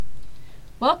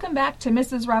Welcome back to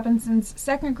Mrs. Robinson's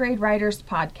Second Grade Writers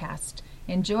Podcast.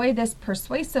 Enjoy this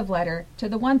persuasive letter to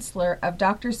the Once-ler of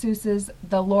Dr. Seuss's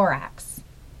The Lorax.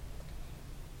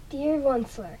 Dear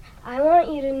Once-ler, I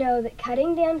want you to know that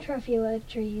cutting down Truffula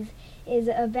trees is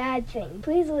a bad thing.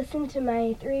 Please listen to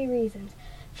my 3 reasons.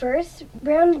 First,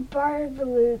 brown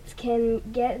barbaloots can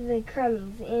get the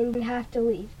crummies and have to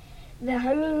leave. The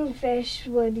humming fish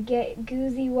would get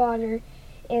goozy water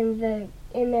in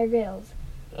their gills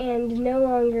and no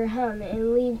longer hum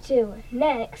and leave too.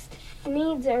 Next,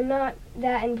 sneeds are not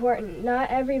that important. Not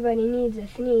everybody needs a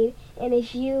sneed, and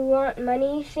if you want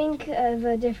money, think of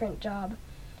a different job.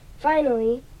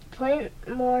 Finally, plant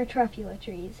more Truffula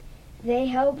trees. They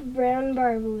help brown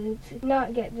barbaloots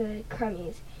not get the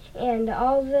crummies, and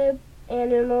all the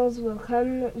animals will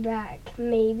come back,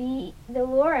 maybe the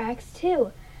Lorax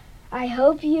too. I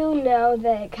hope you know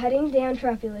that cutting down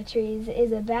Truffula trees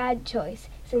is a bad choice.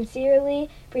 Sincerely,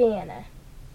 Brianna.